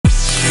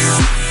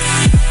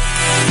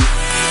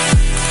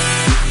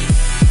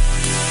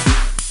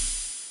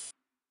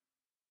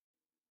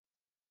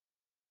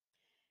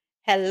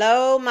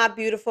Hello, my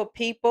beautiful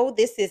people.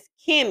 This is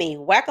Kimmy.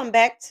 Welcome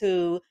back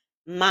to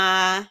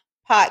my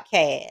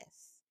podcast,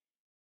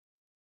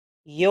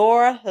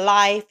 Your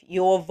Life,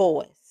 Your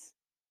Voice.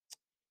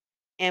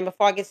 And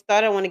before I get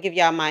started, I want to give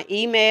y'all my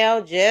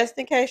email just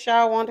in case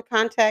y'all want to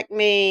contact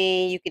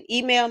me. You can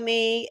email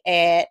me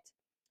at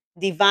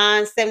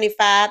divine75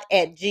 at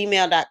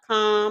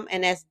gmail.com.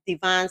 And that's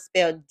divine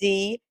spelled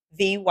Dvyne.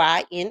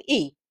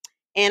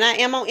 And I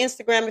am on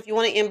Instagram. If you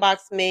want to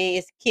inbox me,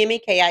 it's Kimmy,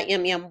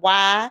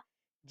 KIMMYJL75.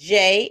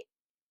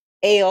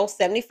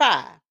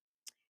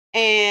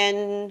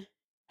 And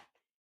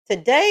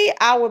today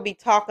I will be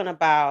talking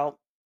about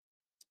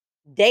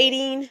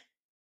dating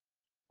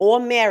or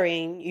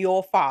marrying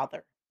your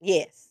father.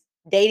 Yes,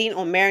 dating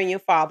or marrying your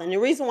father. And the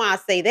reason why I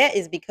say that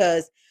is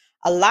because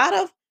a lot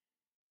of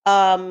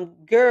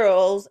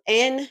girls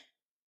and I'm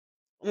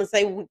gonna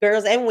say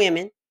girls and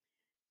women,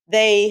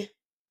 they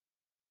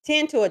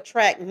tend to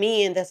attract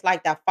men that's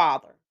like their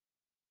father.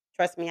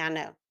 Trust me, I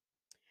know.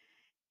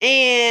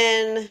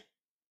 And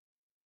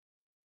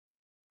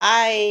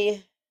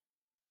I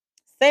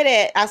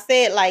I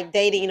said like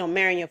dating or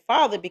marrying your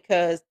father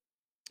because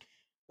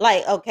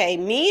like okay,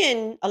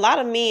 a lot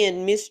of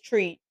men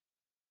mistreat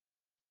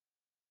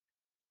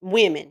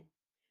women,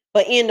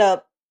 but end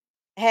up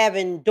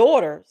having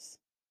daughters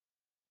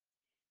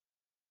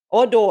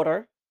or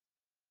daughter.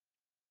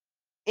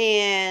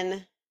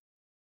 And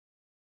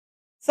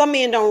some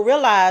men don't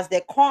realize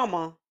that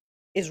karma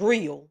is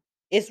real.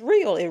 It's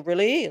real. It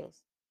really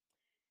is.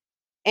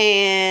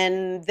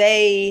 And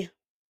they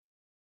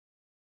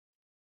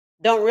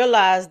don't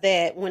realize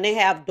that when they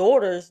have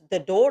daughters, the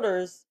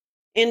daughters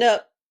end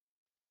up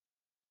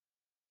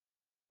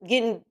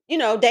getting,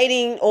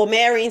 dating or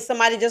marrying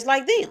somebody just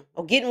like them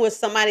or getting with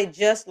somebody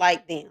just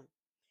like them.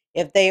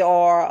 If they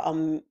are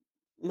a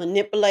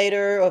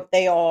manipulator, if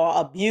they are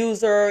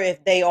abuser,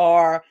 if they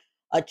are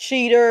a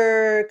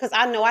cheater. Because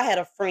I know I had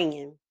a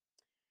friend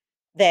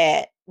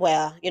that,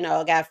 well,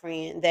 a guy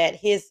friend that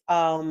he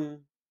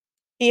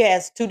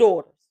has two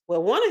daughters.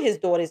 Well, one of his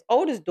daughters,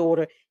 oldest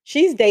daughter,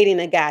 she's dating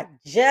a guy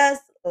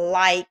just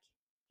like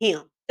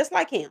him,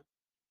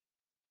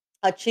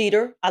 a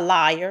cheater, a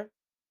liar,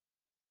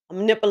 a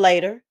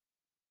manipulator.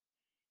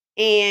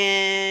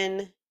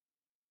 And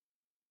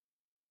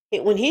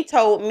when he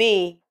told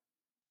me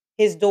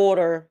his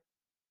daughter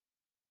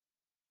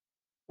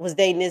was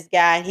dating this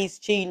guy and he's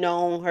cheating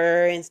on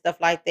her and stuff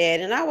like that.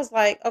 And I was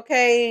like,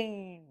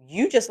 okay,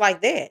 you just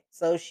like that.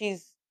 So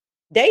she's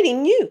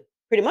dating you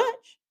pretty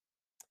much.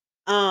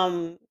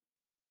 Um,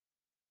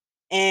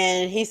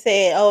 and he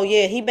said, oh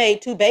yeah, he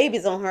made two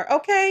babies on her.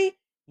 Okay,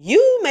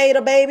 you made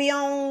a baby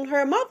on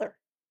her mother.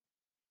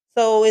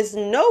 So it's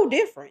no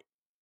different.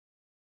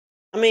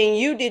 I mean,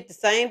 you did the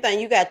same thing.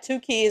 You got two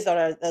kids that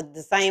are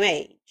the same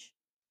age.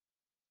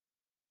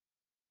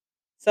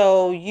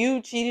 So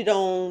you cheated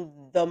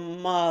on the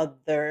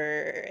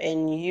mother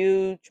and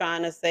you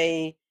trying to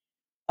say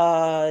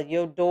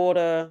your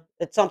daughter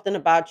it's something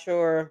about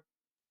your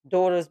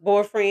daughter's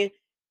boyfriend.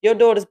 Your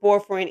daughter's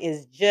boyfriend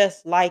is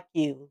just like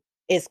you.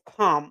 It's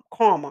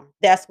karma.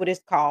 That's what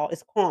it's called.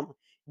 It's karma.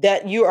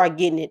 That you are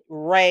getting it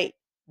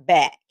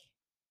back.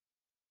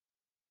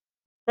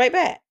 Right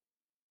back.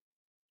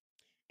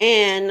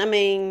 And I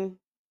mean,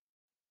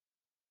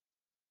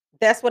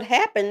 that's what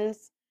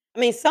happens. I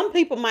mean, some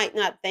people might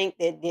not think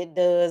that it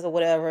does or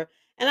whatever.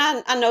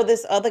 And I know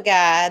this other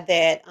guy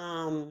that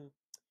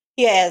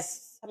he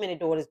has how many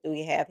daughters do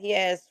he have? He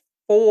has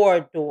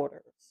four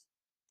daughters.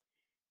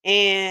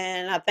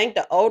 And I think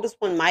the oldest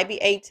one might be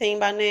 18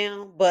 by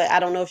now, but I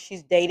don't know if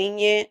she's dating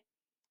yet.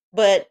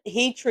 But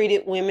he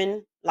treated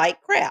women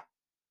like crap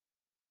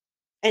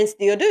and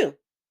still do.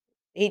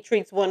 He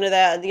treats one of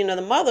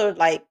the mother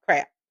like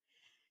crap.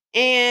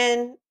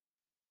 And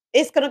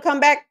it's gonna come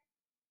back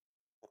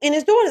in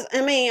his daughters.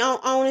 I mean,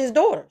 on his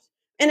daughters.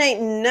 And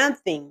ain't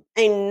nothing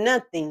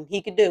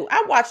he could do.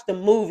 I watched the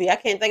movie. I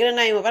can't think of the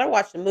name of it. I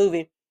watched the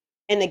movie,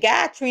 and the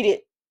guy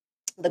treated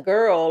the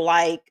girl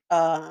like,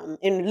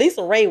 and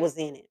Lisa Ray was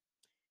in it.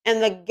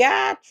 And the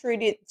guy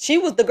she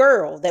was the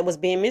girl that was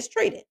being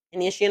mistreated.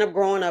 And then she ended up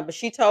growing up. But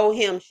she told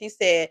him, she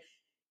said,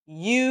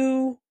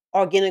 you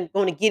are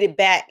gonna get it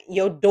back.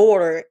 Your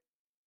daughter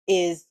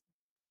is,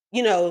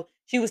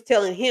 she was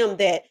telling him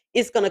that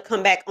it's gonna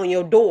come back on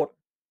your daughter.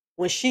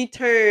 When she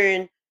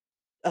turned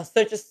a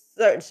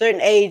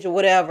certain age or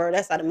whatever,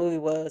 that's how the movie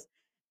was,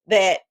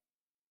 that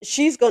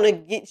she's gonna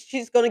get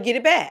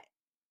it back.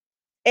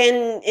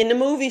 And in the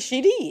movie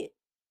she did.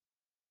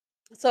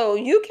 So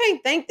you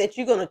can't think that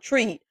you're gonna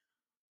treat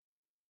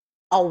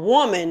a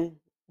woman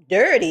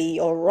dirty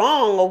or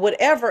wrong or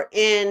whatever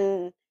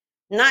and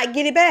not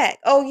get it back.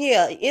 Oh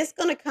yeah, it's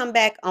going to come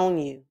back on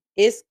you.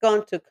 It's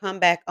going to come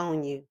back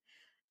on you.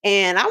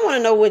 And I want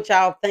to know what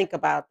y'all think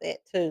about that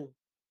too.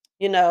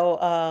 You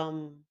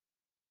know,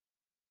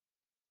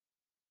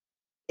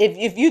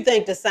 if you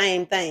think the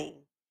same thing.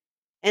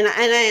 And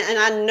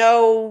I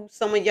know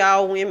some of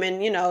y'all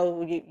women, you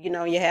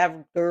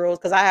have girls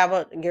cuz I have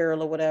a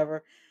girl or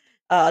whatever,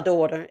 a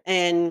daughter,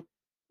 and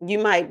you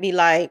might be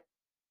like,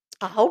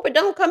 I hope it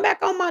don't come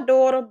back on my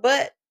daughter,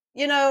 but,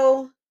 you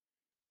know,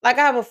 like,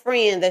 I have a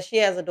friend that she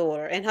has a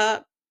daughter, and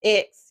her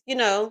ex,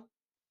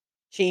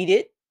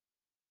 cheated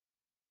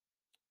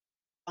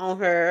on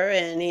her,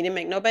 and he didn't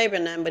make no baby or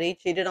nothing, but he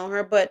cheated on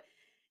her, but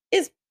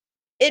it's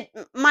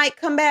might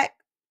come back,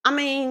 I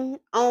mean,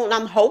 on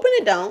I'm hoping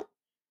it don't,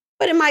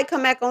 but it might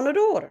come back on the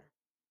daughter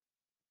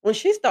when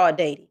she start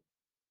dating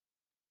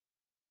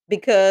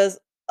because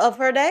of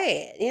her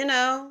dad.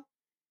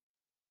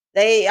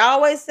 They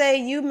always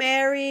say you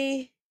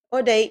marry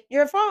or date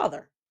your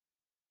father.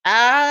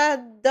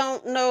 I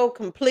don't know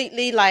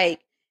completely,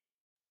 like,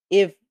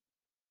 if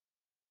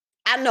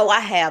I know I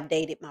have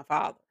dated my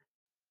father,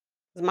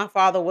 'cause my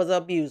father was an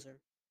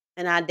abuser,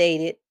 and I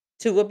dated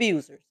 2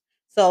 abusers.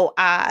 So,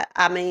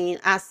 I mean,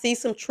 I see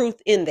some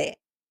truth in that.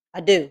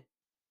 I do.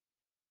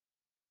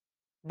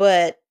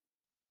 But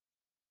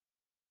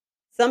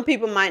some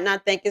people might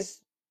not think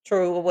it's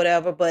true or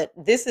whatever, but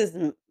this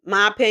is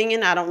my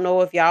opinion. I don't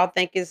know if y'all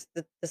think it's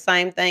the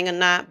same thing or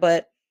not,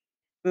 but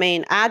I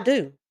mean, I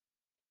do.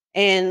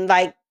 And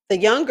like the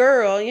young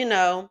girl,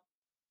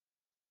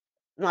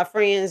 my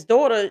friend's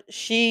daughter,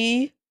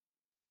 she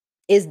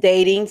is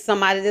dating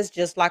somebody that's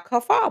just like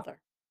her father.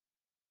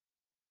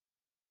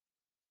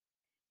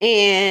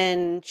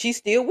 And she's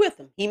still with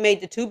him. He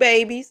made the 2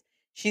 babies.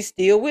 She's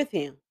still with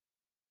him.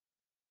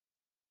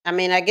 I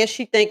mean, I guess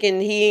she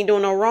thinking he ain't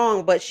doing no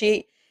wrong, but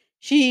she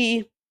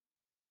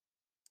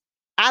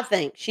I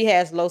think she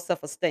has low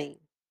self-esteem.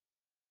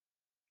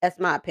 That's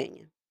my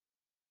opinion.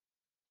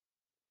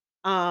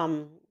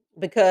 Um,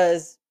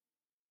 because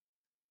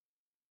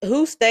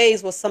who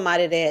stays with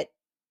somebody that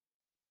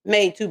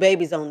made 2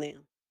 babies on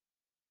them?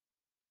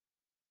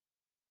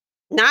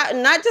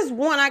 Not just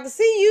 1. I can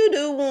see you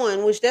do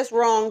 1, which that's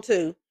wrong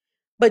too.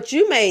 But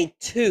you made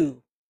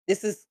 2.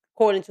 This is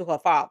according to her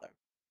father.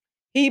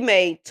 He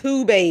made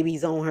 2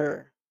 babies on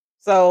her.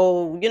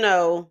 So,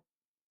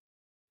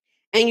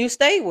 and you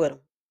stayed with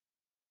him,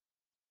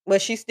 but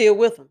she's still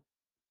with him.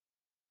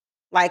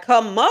 Like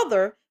her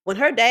mother, when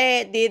her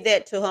dad did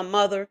that to her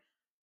mother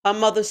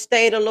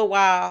stayed a little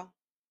while.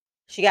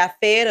 She got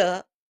fed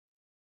up.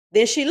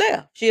 Then she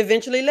left. She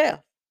eventually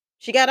left.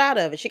 She got out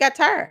of it. She got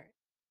tired.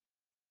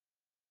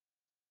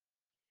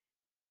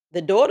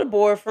 The daughter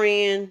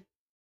boyfriend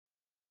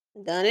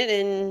done it,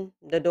 and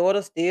the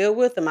daughter still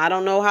with him. I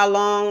don't know how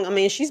long. I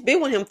mean, she's been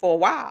with him for a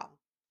while.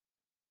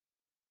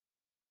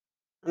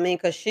 I mean,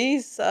 cause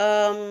she's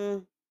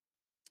in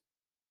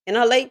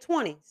her late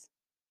 20s,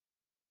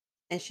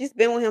 and she's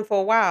been with him for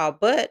a while.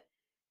 But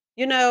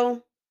you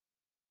know,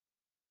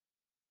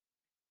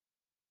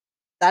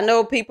 I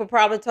know people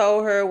probably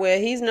told her, "Well,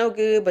 he's no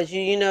good," but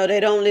they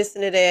don't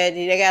listen to that.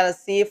 They gotta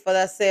see it for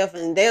themselves,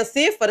 and they'll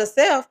see it for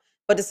themselves.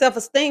 But the self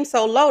esteem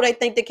so low, they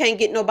think they can't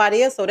get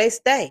nobody else, so they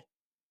stay.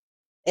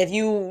 If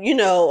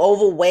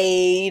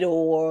overweight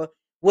or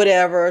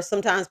whatever,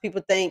 sometimes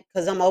people think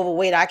because I'm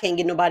overweight, I can't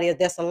get nobody else.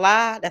 That's a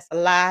lie. That's a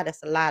lie.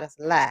 That's a lie. That's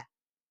a lie.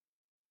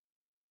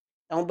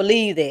 Don't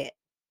believe that.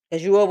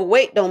 Because you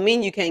overweight don't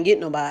mean you can't get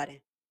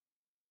nobody.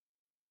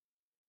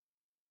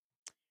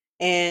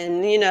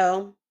 And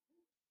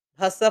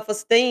her self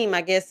esteem,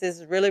 I guess,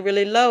 is really,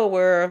 really low.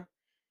 Where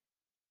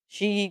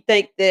she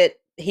think that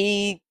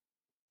he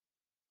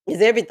is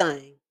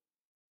everything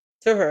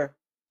to her,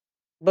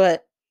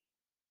 but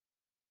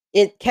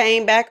it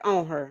came back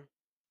on her,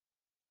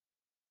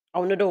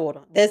 on the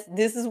daughter. This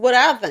is what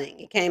I think.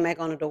 It came back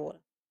on the daughter.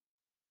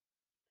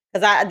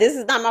 Because this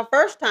is not my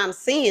first time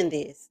seeing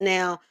this.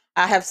 Now,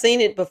 I have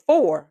seen it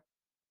before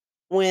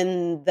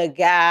when the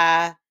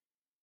guy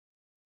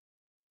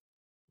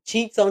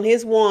cheats on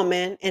his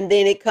woman and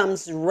then it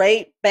comes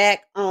right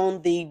back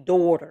on the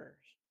daughter.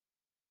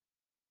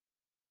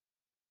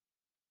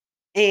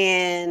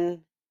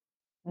 And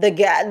the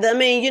guy, I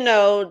mean,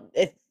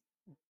 if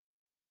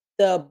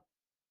the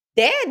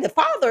the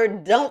father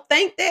don't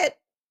think that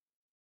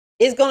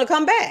it's going to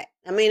come back.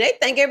 I mean, they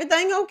think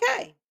everything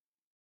okay.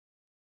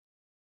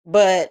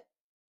 But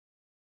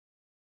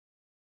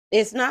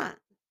it's not.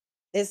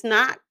 It's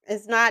not.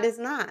 It's not. It's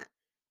not.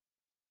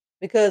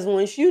 Because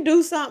once you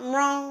do something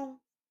wrong,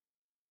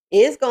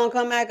 it's going to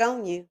come back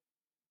on you.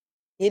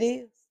 It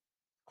is.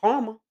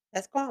 Karma.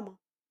 That's karma.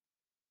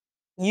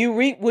 You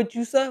reap what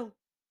you sow.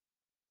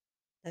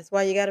 That's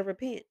why you got to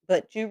repent.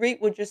 But you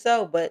reap what you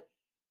sow. But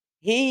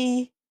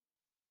he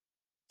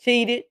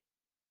cheated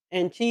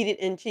and cheated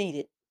and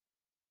cheated.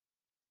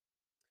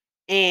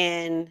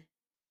 And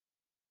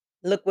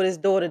look what his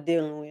daughter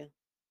dealing with.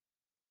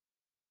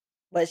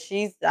 But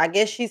I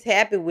guess she's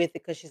happy with it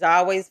because she's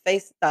always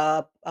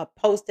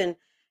posting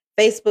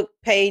Facebook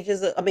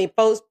pages. I mean,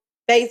 post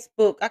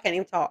Facebook. I can't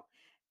even talk.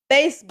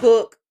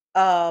 Facebook,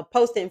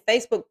 posting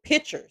Facebook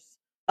pictures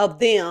of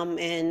them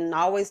and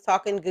always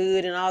talking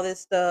good and all this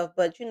stuff.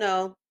 But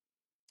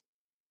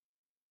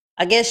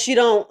I guess she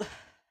don't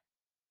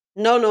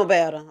know no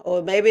better,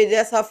 or maybe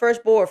that's her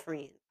first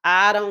boyfriend.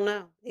 I don't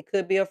know. It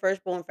could be her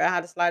first boyfriend. I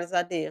have the slightest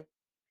idea.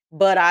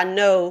 But I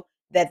know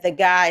that the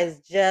guy is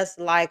just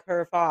like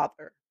her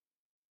father,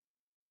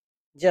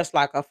 just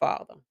like her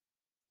father.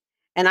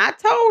 And I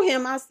told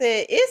him, I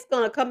said, "It's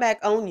gonna come back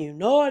on you."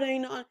 "No, it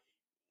ain't on."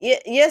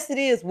 Yes, it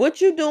is.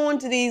 What you doing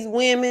to these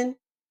women,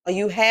 or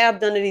you have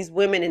done to these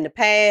women in the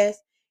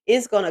past,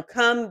 it's gonna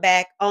come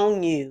back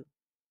on you.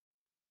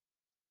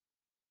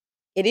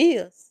 It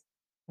is.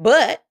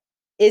 But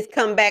it's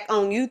come back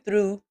on you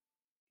through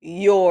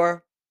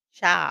your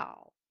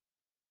child.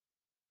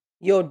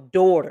 Your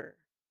daughter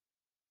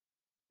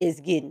is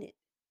getting it.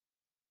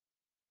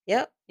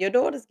 Yep, your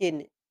daughter's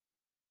getting it.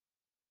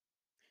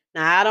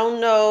 Now I don't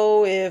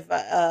know if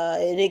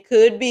and it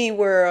could be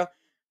where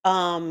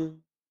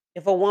um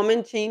if a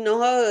woman cheating on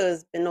her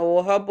husband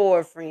or her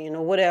boyfriend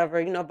or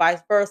whatever,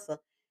 vice versa,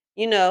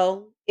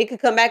 it could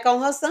come back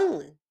on her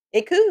son.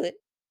 It could.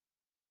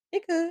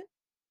 It could.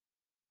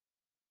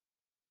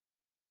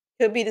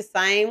 Could be the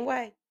same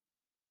way.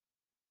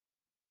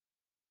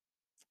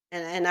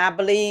 And I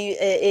believe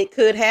it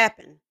could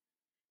happen.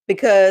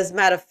 Because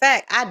matter of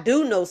fact, I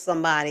do know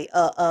somebody,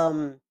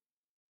 a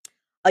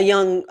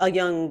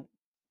young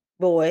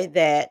boy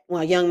that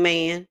well, a young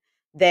man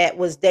that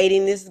was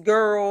dating this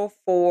girl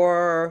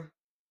for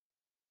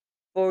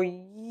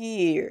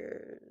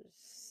years,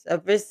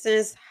 ever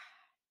since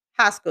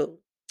high school.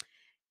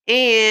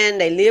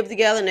 And they lived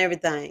together and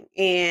everything.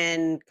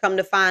 And come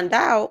to find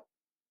out,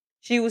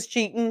 she was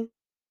cheating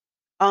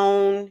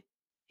on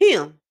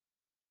him.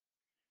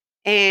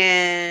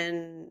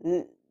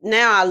 And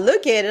now I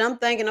look at it, I'm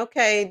thinking,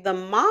 okay, the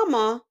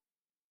mama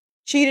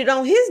cheated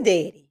on his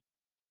daddy.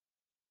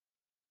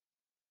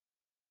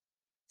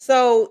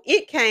 So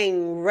it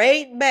came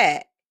right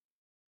back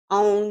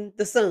on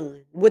the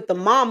son, what the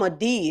mama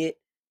did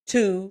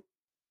to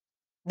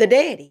the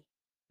daddy.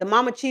 The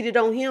mama cheated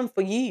on him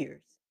for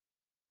years.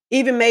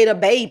 Even made a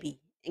baby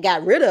and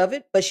got rid of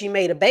it, but she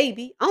made a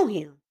baby on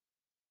him.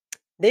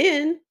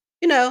 Then,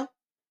 you know,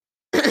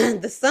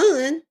 the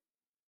son,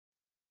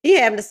 he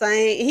had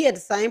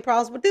the same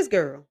problems with this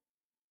girl.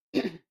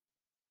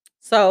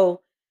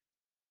 So,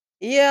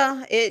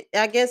 yeah,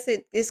 I guess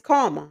it's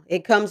karma.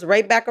 It comes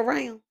right back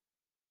around.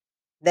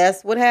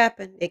 That's what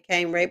happened. It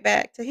came right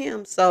back to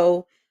him.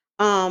 So,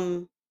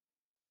 um,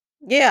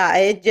 yeah,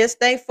 it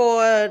just ain't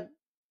for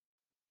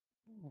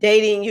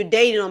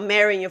dating or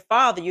marrying your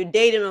father. You're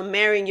dating or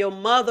marrying your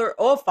mother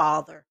or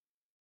father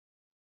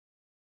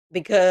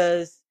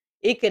because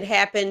it could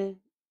happen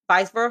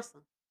vice versa.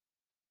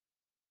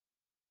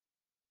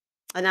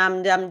 And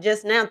I'm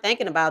just now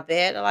thinking about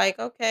that. Like,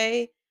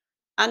 okay,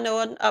 I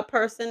know a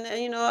person,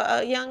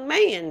 a young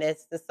man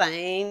that's the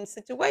same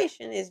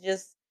situation. It's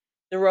just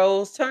the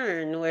roles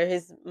turn where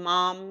his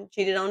mom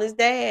cheated on his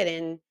dad,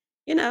 and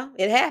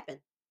it happened.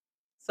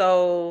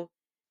 So,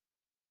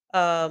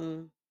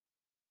 um,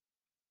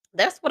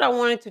 that's what I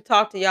wanted to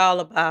talk to y'all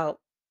about.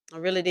 I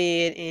really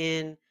did,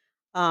 and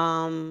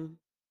um,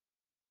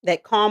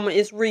 that karma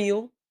is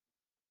real,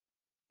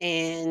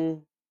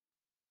 and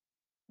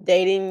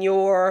dating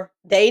or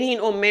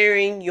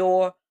marrying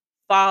your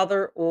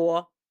father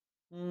or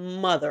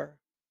mother.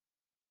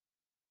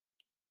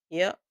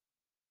 Yep.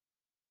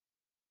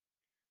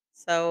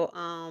 So,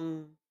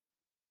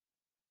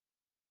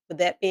 with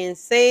that being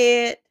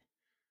said,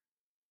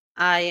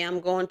 I am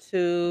going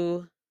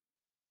to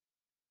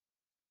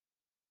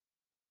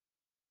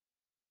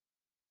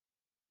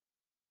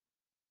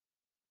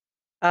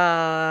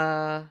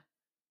uh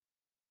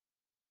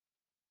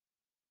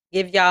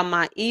give y'all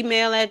my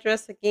email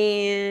address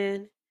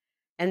again,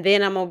 and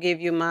then I'm gonna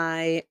give you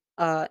my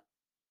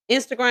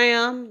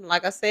Instagram.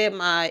 Like I said,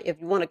 my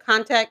if you want to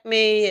contact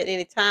me at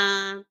any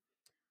time,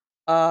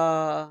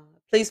 uh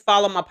please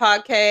follow my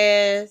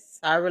podcast.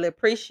 I really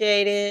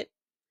appreciate it.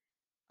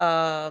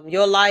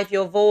 Your life,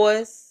 your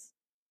voice.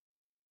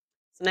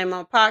 It's the name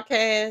of my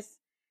podcast.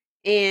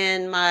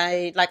 And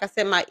like I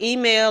said, my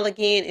email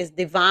again is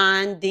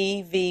divine,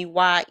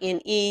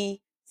 DVYNE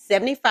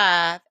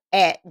 75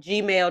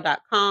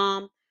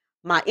 @gmail.com.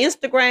 My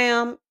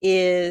Instagram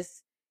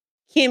is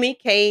Kimmy,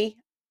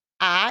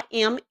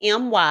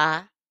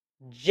 KIMMYJL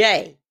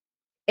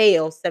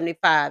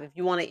 75. If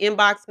you want to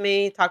inbox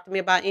me, talk to me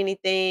about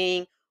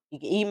anything, you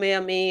can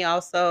email me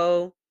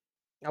also.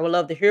 I would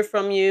love to hear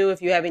from you.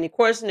 If you have any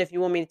question, if you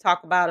want me to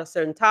talk about a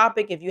certain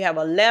topic, if you have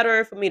a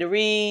letter for me to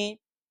read,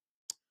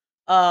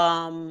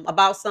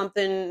 about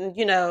something,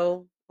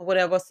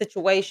 whatever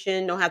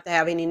situation, don't have to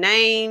have any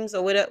names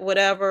or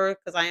whatever,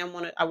 because I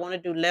want to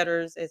do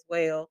letters as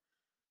well,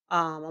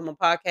 on my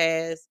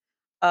podcast,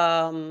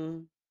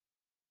 um,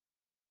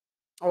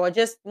 or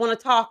just want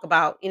to talk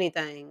about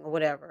anything or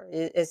whatever.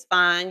 It's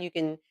fine. You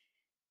can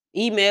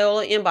email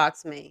or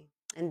inbox me.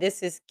 And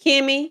this is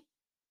Kimmy,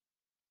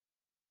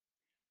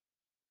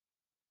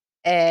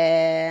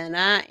 and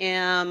I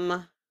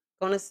am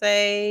gonna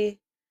say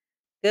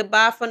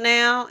goodbye for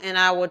now, and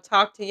I will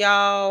talk to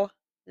y'all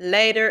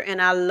later.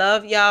 And I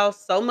love y'all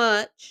so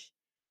much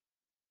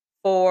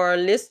for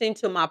listening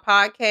to my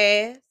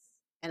podcast,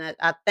 and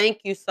I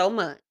thank you so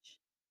much.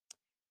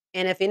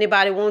 And if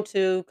anybody want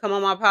to come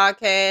on my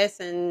podcast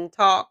and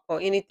talk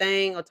or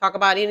anything or talk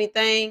about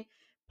anything,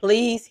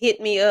 please hit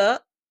me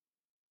up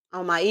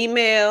on my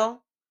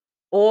email.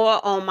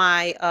 or on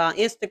my,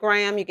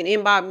 Instagram. You can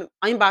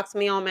inbox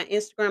me on my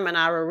Instagram, and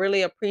I will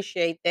really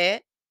appreciate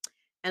that.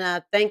 And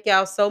I thank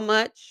y'all so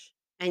much,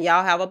 and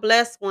y'all have a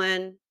blessed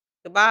one.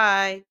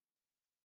 Goodbye.